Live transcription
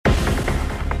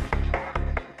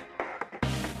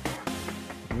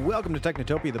Welcome to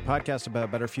Technotopia, the podcast about a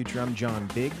better future. I'm John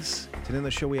Biggs. Today on the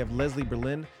show we have Leslie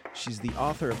Berlin. She's the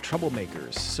author of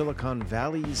Troublemakers, Silicon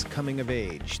Valley's Coming of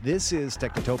Age. This is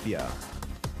Technotopia.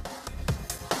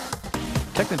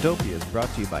 Technotopia is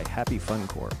brought to you by Happy Fun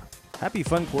Corp. Happy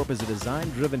Fun Corp is a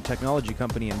design-driven technology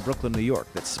company in Brooklyn, New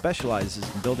York that specializes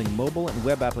in building mobile and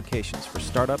web applications for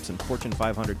startups and Fortune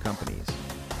 500 companies.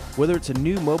 Whether it's a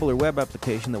new mobile or web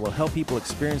application that will help people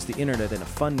experience the internet in a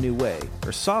fun new way,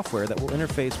 or software that will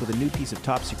interface with a new piece of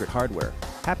top-secret hardware,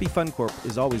 Happy Fun Corp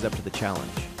is always up to the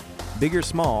challenge. Big or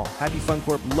small, Happy Fun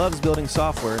Corp loves building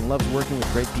software and loves working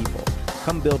with great people.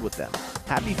 Come build with them.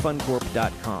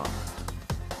 HappyFunCorp.com.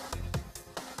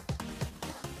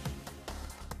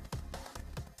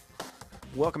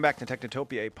 Welcome back to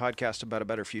Technotopia, a podcast about a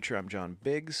better future. I'm John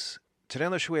Biggs. Today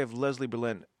on the show we have Leslie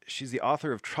Berlin. She's the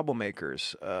author of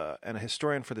Troublemakers and a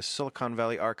historian for the Silicon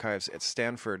Valley Archives at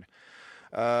Stanford.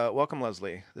 Welcome,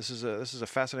 Leslie. This is a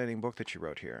fascinating book that you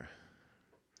wrote here.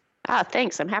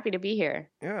 Thanks. I'm happy to be here.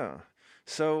 Yeah.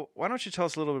 So why don't you tell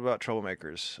us a little bit about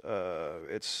Troublemakers?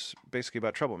 It's basically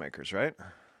about troublemakers, right?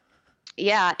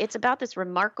 Yeah, it's about this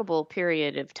remarkable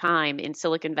period of time in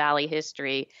Silicon Valley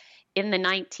history in the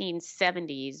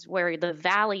 1970s where the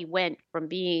Valley went from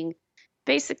being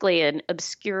basically an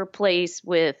obscure place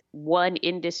with one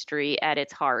industry at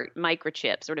its heart,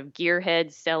 microchips, sort of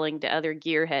gearheads selling to other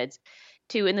gearheads,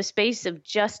 to in the space of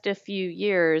just a few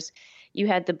years, you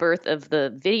had the birth of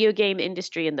the video game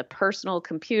industry and the personal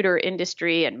computer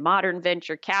industry and modern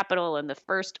venture capital and the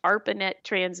first ARPANET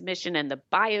transmission and the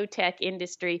biotech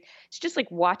industry. It's just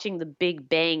like watching the Big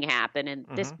Bang happen. And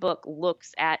this book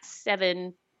looks at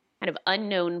 7 kind of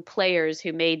unknown players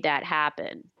who made that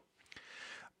happen.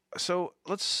 So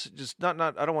let's just I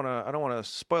don't want to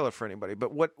spoil it for anybody,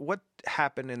 but what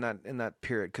happened in that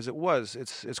period? Because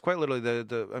it's quite literally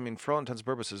I mean, for all intents and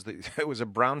purposes, it was a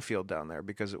brownfield down there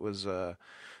because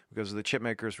because the chip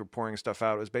makers were pouring stuff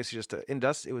out. It was basically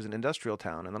just it was an industrial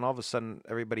town, and then all of a sudden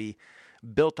everybody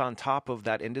built on top of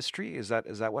that industry. Is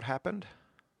that what happened?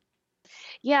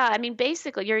 Yeah, I mean,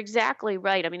 basically, you're exactly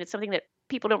right. I mean, it's something that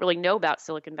people don't really know about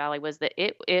Silicon Valley was that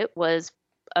it was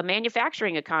a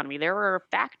manufacturing economy. There were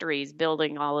factories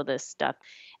building all of this stuff.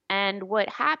 And what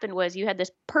happened was you had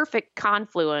this perfect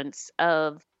confluence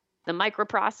of the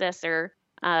microprocessor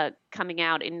coming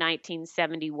out in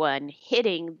 1971,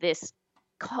 hitting this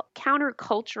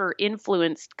counterculture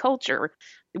influenced culture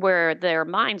where their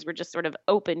minds were just sort of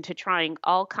open to trying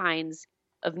all kinds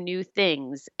of new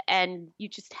things. And you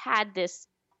just had this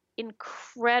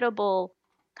incredible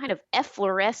kind of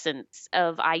efflorescence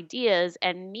of ideas.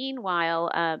 And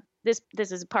meanwhile, this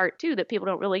is a part too that people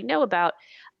don't really know about.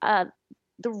 The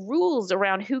rules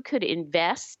around who could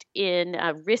invest in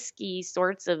risky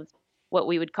sorts of what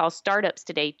we would call startups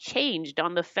today changed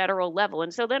on the federal level.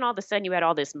 And so then all of a sudden you had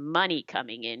all this money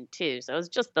coming in too. So it was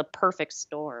just the perfect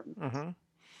storm. Mm-hmm.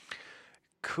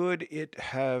 Could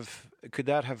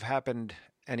that have happened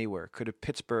anywhere? Could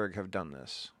Pittsburgh have done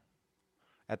this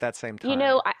at that same time? You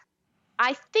know,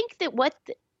 I think that what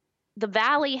the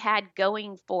Valley had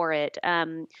going for it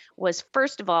was,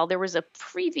 first of all, there was a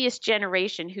previous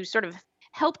generation who sort of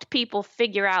helped people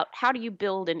figure out how do you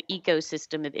build an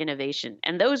ecosystem of innovation.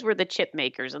 And those were the chip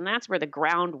makers. And that's where the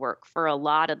groundwork for a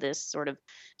lot of this sort of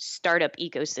startup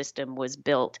ecosystem was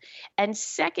built. And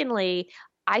secondly,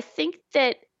 I think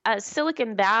that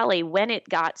Silicon Valley, when it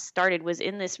got started, was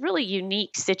in this really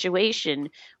unique situation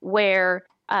where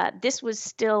this was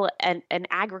still an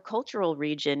agricultural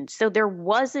region. So there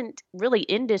wasn't really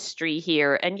industry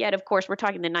here. And yet, of course, we're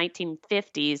talking the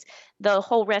 1950s. The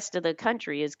whole rest of the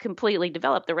country is completely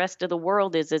developed. The rest of the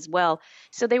world is as well.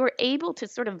 So they were able to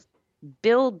sort of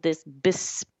build this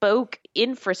bespoke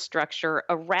infrastructure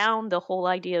around the whole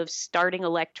idea of starting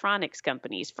electronics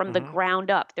companies from the ground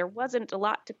up. There wasn't a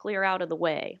lot to clear out of the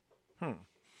way.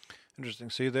 Interesting.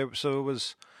 So it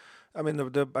was. I mean,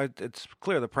 it's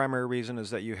clear the primary reason is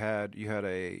that you had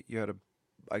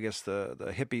I guess the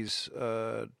hippies,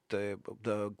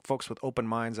 the folks with open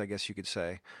minds, I guess you could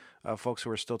say, folks who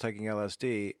were still taking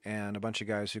LSD, and a bunch of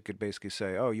guys who could basically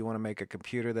say, oh, you want to make a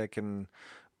computer that can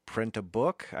print a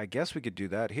book? I guess we could do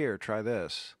that. Here, try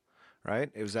this. Right?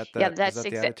 Is that the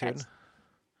attitude?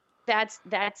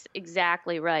 That's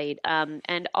exactly right.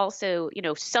 And also, you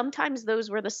know, sometimes those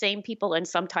were the same people and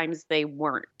sometimes they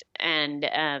weren't. And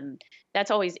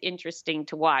that's always interesting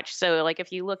to watch. So, like,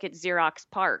 if you look at Xerox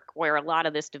PARC, where a lot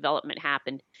of this development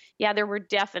happened, yeah, there were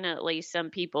definitely some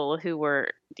people who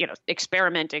were,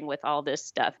 experimenting with all this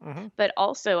stuff. Hmm. But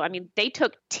also, I mean, they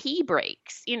took tea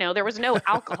breaks. There was no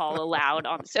alcohol allowed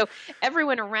on. So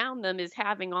everyone around them is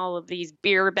having all of these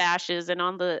beer bashes, and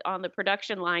on the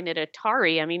production line at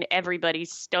Atari, I mean,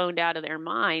 everybody's stoned out of their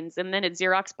minds. And then at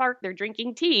Xerox PARC, they're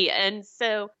drinking tea, and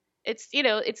so it's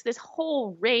this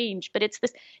whole range, but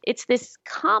it's this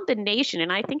combination,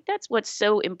 and I think that's what's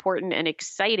so important and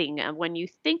exciting when you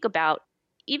think about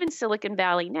even Silicon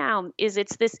Valley now, is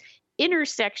it's this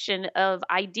intersection of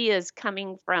ideas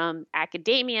coming from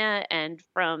academia and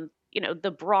from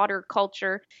the broader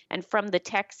culture and from the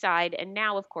tech side, and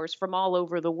now of course from all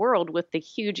over the world with the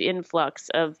huge influx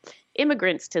of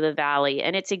immigrants to the valley.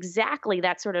 And it's exactly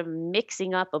that sort of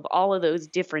mixing up of all of those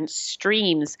different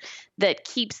streams that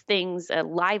keeps things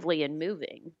lively and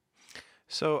moving.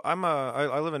 So I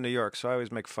live in New York, so I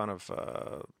always make fun of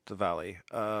the Valley.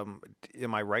 Am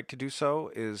I right to do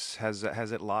so? Has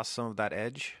it lost some of that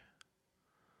edge?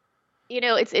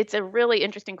 It's a really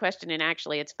interesting question, and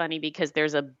actually, it's funny because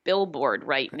there's a billboard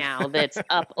right now that's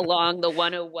up along the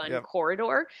 101 Yep.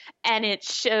 corridor, and it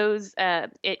shows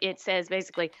it says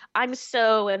basically, "I'm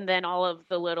so," and then all of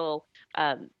the little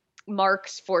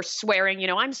marks for swearing.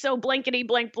 I'm so blankety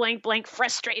blank blank blank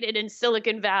frustrated in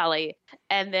Silicon Valley,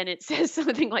 and then it says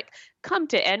something like, "Come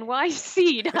to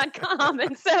NYC.com,"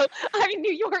 and so I mean,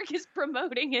 New York is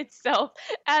promoting itself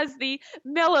as the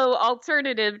mellow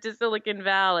alternative to Silicon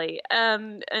Valley,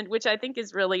 and which I think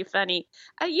is really funny.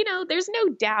 There's no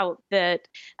doubt that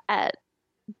uh,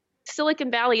 Silicon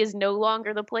Valley is no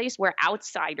longer the place where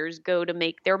outsiders go to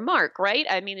make their mark, right?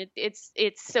 I mean, it's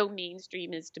so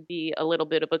mainstream as to be a little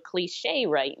bit of a cliche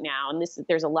right now, and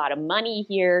there's a lot of money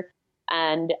here,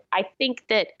 and I think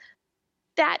that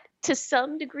to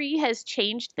some degree has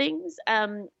changed things.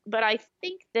 But I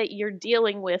think that you're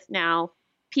dealing with now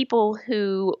people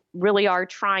who really are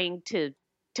trying to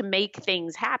make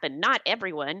things happen. Not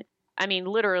everyone. I mean,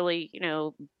 literally,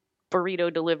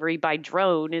 burrito delivery by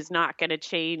drone is not going to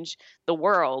change the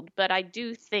world. But I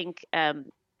do think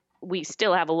we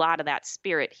still have a lot of that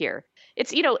spirit here.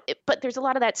 But there's a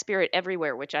lot of that spirit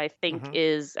everywhere, which I think Hmm.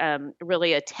 is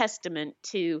really a testament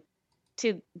to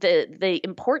the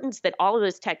importance that all of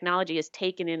this technology has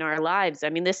taken in our lives. I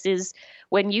mean, this is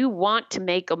when you want to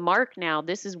make a mark now,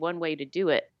 this is one way to do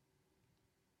it.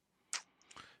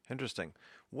 Interesting.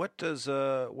 What does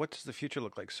the future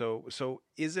look like? So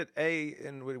is it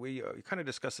and we kind of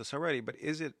discussed this already, but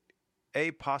is it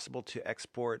possible to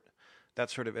export that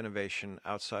sort of innovation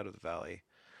outside of the valley?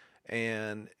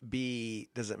 And B,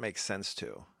 does it make sense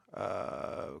to?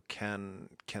 Can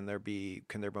there be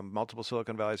multiple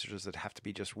Silicon Valleys, or does it have to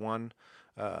be just one?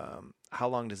 How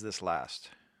long does this last?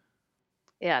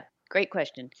 Yeah, great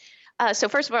question. So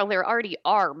first of all, there already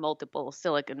are multiple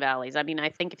Silicon Valleys. I mean, I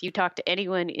think if you talk to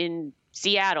anyone in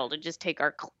Seattle, to just take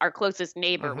our closest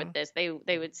neighbor with Hmm. this,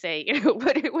 they would say,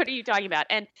 what are you talking about?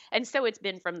 And so it's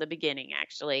been from the beginning,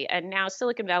 actually. And now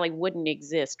Silicon Valley wouldn't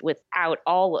exist without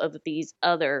all of these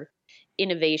other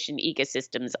innovation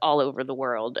ecosystems all over the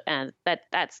world, and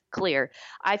that's clear.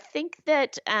 I think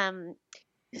that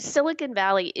Silicon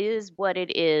Valley is what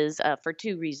it is for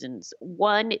two reasons.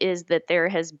 One is that there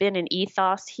has been an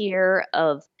ethos here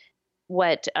of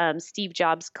what Steve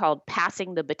Jobs called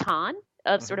passing the baton,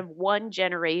 of sort Hmm. of one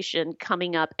generation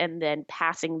coming up and then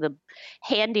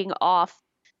handing off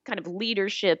kind of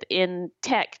leadership in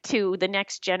tech to the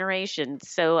next generation.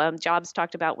 So Jobs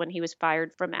talked about when he was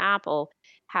fired from Apple,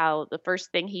 how the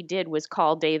first thing he did was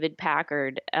call David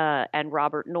Packard and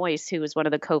Robert Noyce, who was one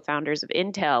of the co-founders of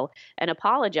Intel, and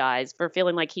apologize for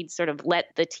feeling like he'd sort of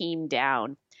let the team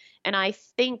down. And I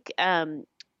think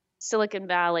Silicon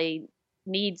Valley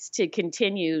needs to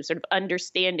continue sort of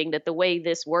understanding that the way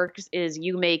this works is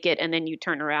you make it and then you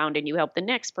turn around and you help the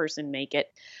next person make it.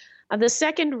 The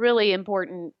second really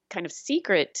important kind of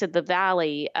secret to the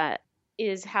Valley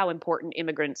is how important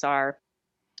immigrants are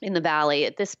in the Valley.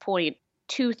 At this point,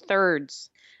 two-thirds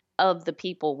of the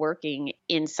people working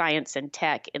in science and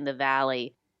tech in the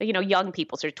Valley, young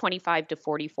people, so 25 to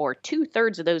 44,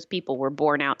 two-thirds of those people were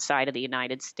born outside of the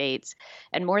United States.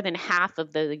 And more than half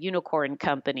of the unicorn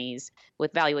companies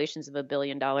with valuations of $1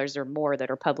 billion or more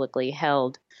that are publicly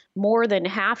held, more than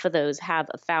half of those have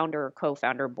a founder or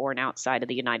co-founder born outside of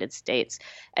the United States.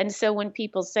 And so when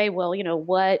people say, well,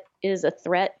 what is a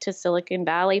threat to Silicon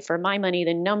Valley? For my money,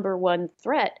 the number one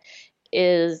threat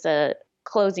is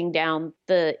closing down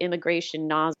the immigration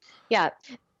nozzle. Yeah,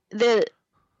 the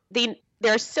the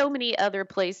There are so many other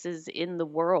places in the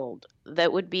world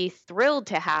that would be thrilled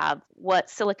to have what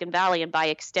Silicon Valley and by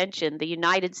extension the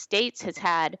United States has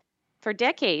had for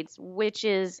decades, which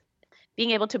is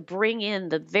being able to bring in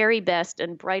the very best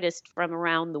and brightest from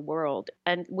around the world.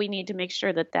 And we need to make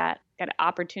sure that that kind of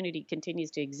opportunity continues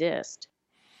to exist.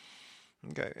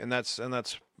 Okay, and that's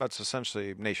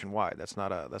essentially nationwide. That's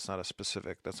not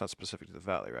specific to the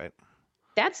Valley, right?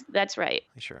 That's right.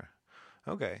 Sure.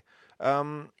 Okay.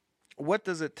 Um, what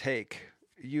does it take?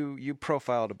 You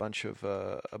profiled a bunch of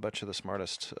the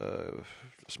smartest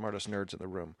nerds in the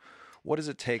room. What does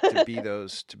it take to be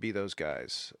those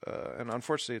guys? And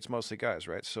unfortunately, it's mostly guys,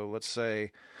 right? So let's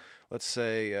say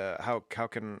how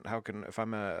can if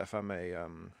I'm a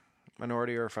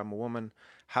minority or if I'm a woman,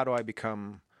 how do I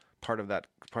become part of that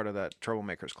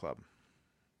troublemakers club?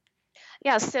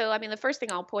 Yeah, so I mean, the first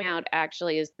thing I'll point out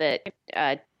actually is that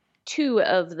two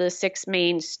of the six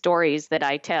main stories that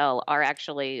I tell are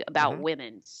actually about Hmm.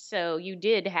 women. So you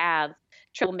did have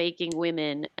troublemaking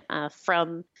women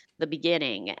from the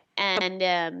beginning.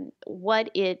 And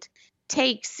what it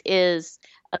takes is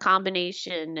a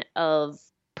combination of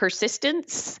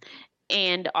persistence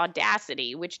and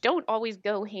audacity, which don't always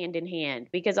go hand in hand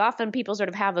because often people sort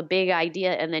of have a big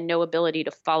idea and then no ability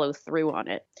to follow through on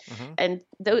it. Hmm. And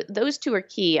those two are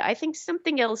key. I think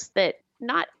something else that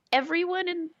not everyone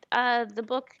in the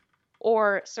book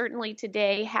or certainly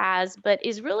today has, but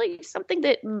is really something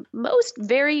that most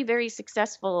very, very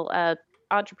successful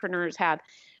entrepreneurs have,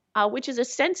 which is a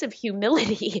sense of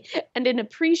humility and an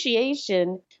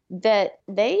appreciation that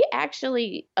they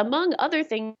actually, among other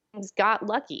things, got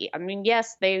lucky. I mean,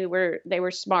 yes, they were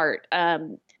smart,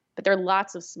 but there are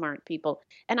lots of smart people.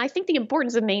 And I think the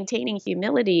importance of maintaining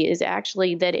humility is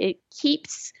actually that it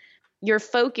keeps your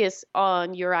focus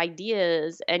on your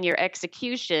ideas and your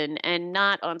execution and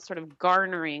not on sort of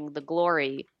garnering the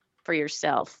glory for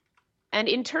yourself. And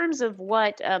in terms of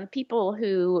what people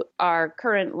who are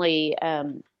currently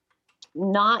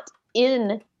not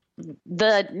in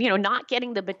not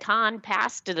getting the baton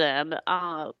passed to them,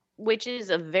 which is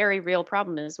a very real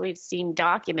problem, as we've seen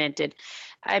documented.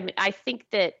 I think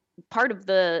that part of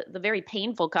the very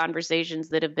painful conversations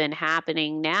that have been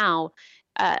happening now,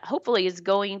 hopefully, is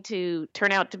going to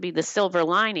turn out to be the silver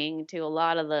lining to a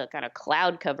lot of the kind of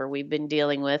cloud cover we've been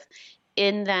dealing with.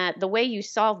 In that the way you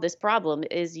solve this problem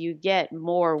is you get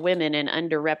more women and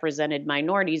underrepresented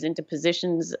minorities into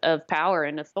positions of power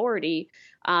and authority,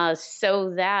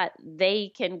 so that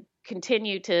they can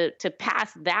continue to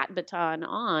pass that baton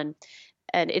on.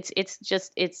 And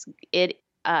it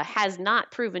has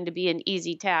not proven to be an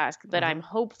easy task, but I'm Hmm.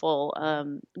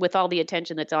 hopeful, with all the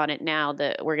attention that's on it now,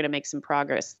 that we're going to make some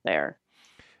progress there.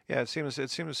 Yeah, it seems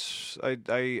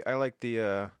I like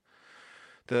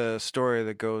the story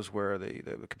that goes where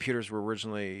the computers were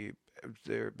originally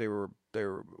they were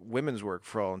women's work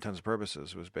for all intents and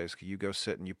purposes. It was basically you go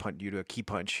sit and you do a key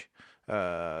punch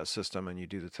system and you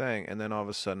do the thing, and then all of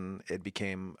a sudden it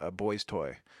became a boy's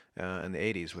toy in the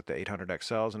 80s with the 800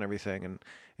 XLs and everything,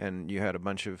 and you had a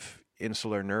bunch of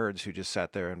insular nerds who just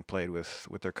sat there and played with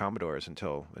their Commodores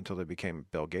until they became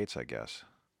Bill Gates, I guess.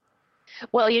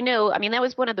 Well, I mean, that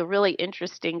was one of the really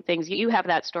interesting things. You have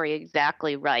that story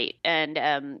exactly right.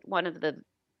 And one of the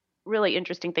really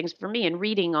interesting things for me in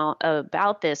reading all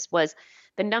about this was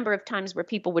the number of times where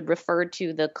people would refer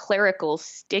to the clerical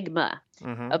stigma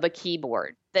Hmm. of a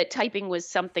keyboard, that typing was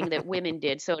something that women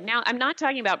did. So now I'm not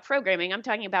talking about programming, I'm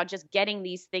talking about just getting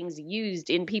these things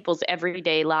used in people's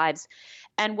everyday lives.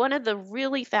 And one of the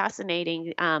really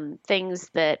fascinating things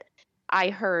that I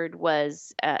heard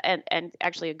was, and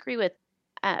actually agree with,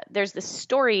 there's the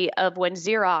story of when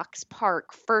Xerox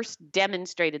PARC first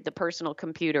demonstrated the personal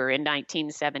computer in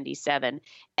 1977.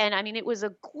 And I mean, it was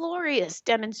a glorious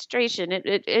demonstration.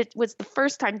 It was the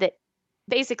first time that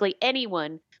basically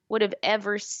anyone would have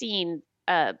ever seen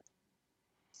a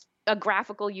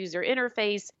graphical user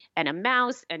interface and a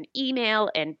mouse and email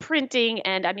and printing.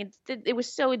 And I mean, it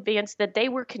was so advanced that they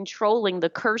were controlling the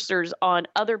cursors on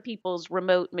other people's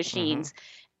remote Hmm. machines.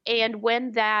 And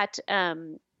when that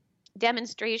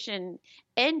demonstration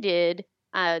ended,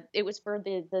 it was for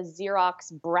the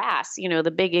Xerox brass,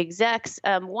 the big execs.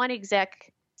 One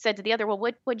exec said to the other, "Well,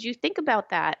 what do you think about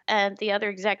that?" And the other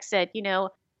exec said,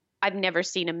 "I've never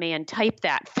seen a man type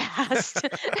that fast."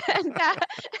 and that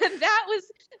and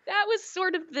that was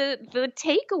sort of the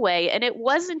takeaway. And it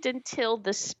wasn't until the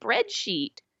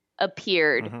spreadsheet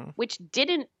appeared, Hmm. which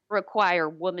didn't require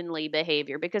womanly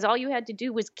behavior, because all you had to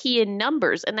do was key in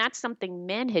numbers, and that's something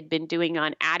men had been doing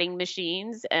on adding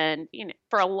machines and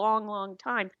for a long, long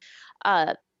time.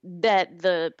 that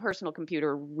the personal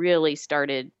computer really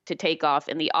started to take off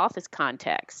in the office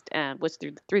context was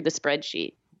through the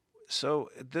spreadsheet. So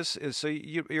this is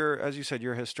you're, as you said,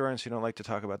 you're a historian, so you don't like to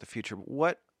talk about the future.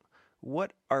 What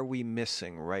are we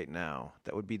missing right now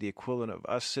that would be the equivalent of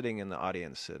us sitting in the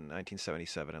audience in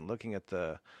 1977 and looking at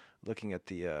the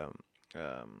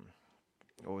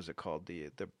what was it called,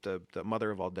 the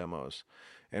mother of all demos,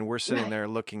 and we're sitting there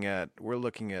looking at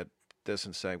this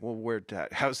and saying, well,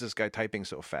 how's this guy typing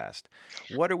so fast?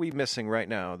 What are we missing right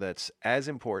now that's as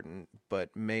important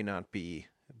but may not be,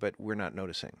 but we're not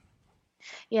noticing?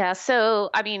 Yeah,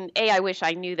 so I mean, A, I wish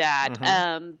I knew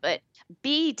that. But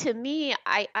B, to me,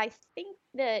 I think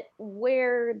that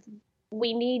where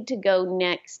we need to go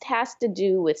next has to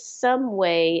do with some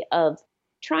way of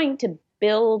trying to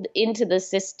build into the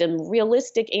system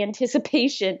realistic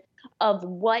anticipation of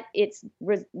what its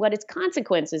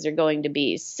consequences are going to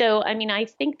be. So, I mean, I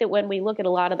think that when we look at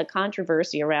a lot of the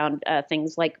controversy around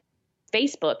things like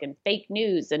Facebook and fake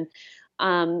news and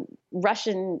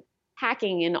Russian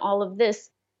hacking and all of this,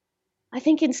 I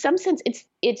think in some sense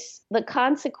it's the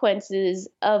consequences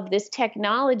of this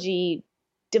technology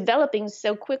developing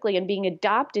so quickly and being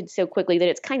adopted so quickly that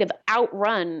it's kind of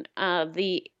outrun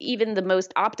even the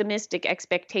most optimistic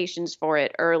expectations for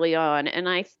it early on. And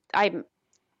I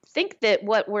think that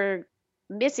what we're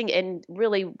missing and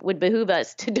really would behoove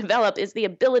us to develop is the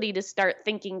ability to start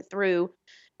thinking through,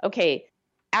 okay,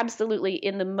 absolutely,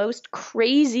 in the most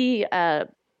crazy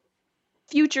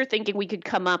future thinking we could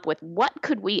come up with, what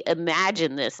could we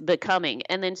imagine this becoming,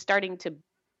 and then starting to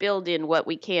build in what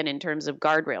we can in terms of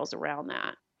guardrails around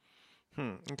that.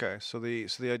 Okay, so the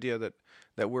idea that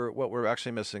what we're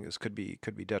actually missing could be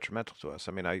detrimental to us.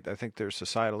 I mean, I think there's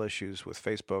societal issues with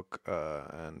Facebook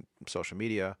and social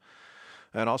media,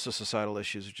 and also societal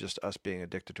issues of just us being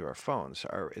addicted to our phones.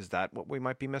 Is that what we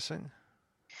might be missing?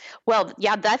 Well,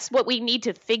 yeah, that's what we need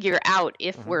to figure out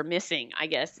if we're missing, I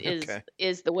guess,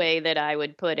 is the way that I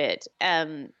would put it.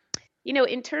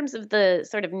 In terms of the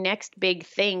sort of next big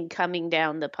thing coming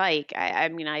down the pike, I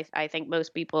mean, I think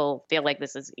most people feel like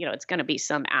this is, it's going to be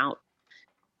some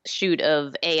outshoot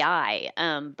of AI,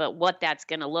 but what that's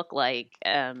going to look like,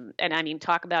 and I mean,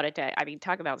 talk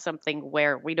about something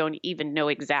where we don't even know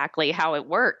exactly how it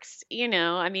works.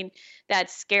 I mean,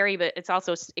 that's scary, but it's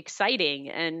also exciting,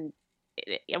 and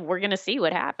we're going to see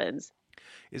what happens.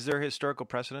 Is there a historical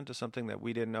precedent to something that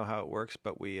we didn't know how it works,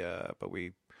 but we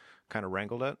kind of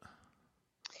wrangled it?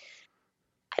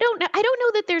 I don't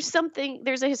know that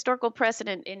there's a historical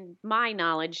precedent in my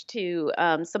knowledge to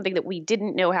something that we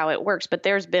didn't know how it works, but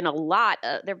there's been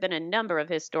there've been a number of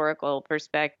historical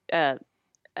sort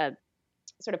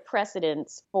of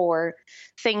precedents for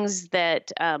things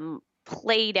that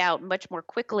played out much more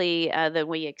quickly than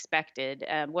we expected.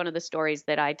 One of the stories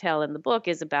that I tell in the book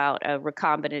is about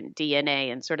recombinant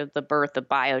DNA and sort of the birth of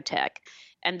biotech.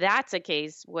 And that's a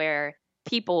case where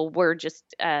people were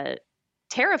just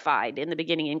terrified in the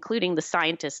beginning, including the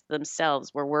scientists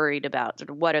themselves were worried about sort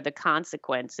of what are the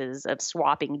consequences of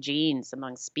swapping genes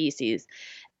among species.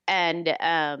 And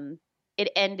it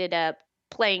ended up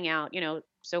playing out,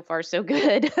 so far so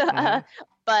good,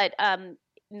 but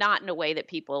not in a way that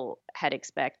people had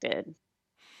expected.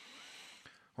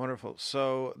 Wonderful.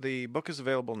 So the book is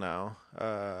available now.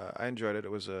 I enjoyed it.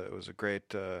 It was a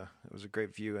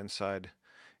great view inside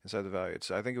the Valley.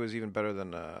 I think it was even better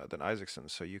than Isaacson.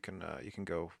 So you can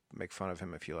go make fun of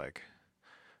him if you like.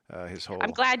 His whole.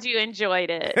 I'm glad you enjoyed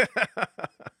it.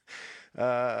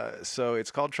 So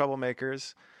it's called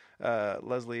Troublemakers.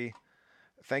 Leslie,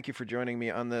 thank you for joining me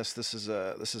on this. This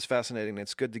is fascinating.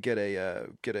 It's good to get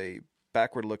a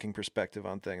backward-looking perspective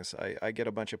on things. I get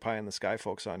a bunch of pie in the sky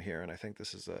folks on here, and I think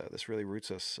this really roots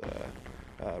us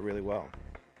really well.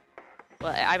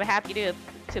 Well, I'm happy to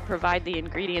provide the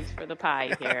ingredients for the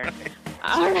pie here.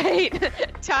 All right.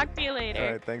 Talk to you later.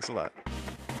 All right. Thanks a lot.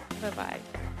 Bye-bye.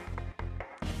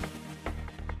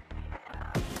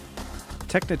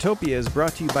 Technotopia is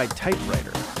brought to you by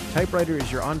Typewriter. Typewriter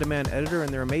is your on-demand editor,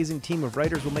 and their amazing team of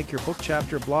writers will make your book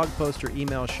chapter, blog post, or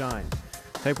email shine.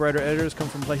 Typewriter editors come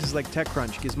from places like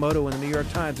TechCrunch, Gizmodo, and the New York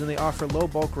Times, and they offer low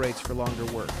bulk rates for longer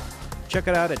work. Check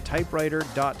it out at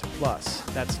typewriter.plus.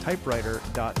 That's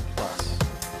typewriter.plus.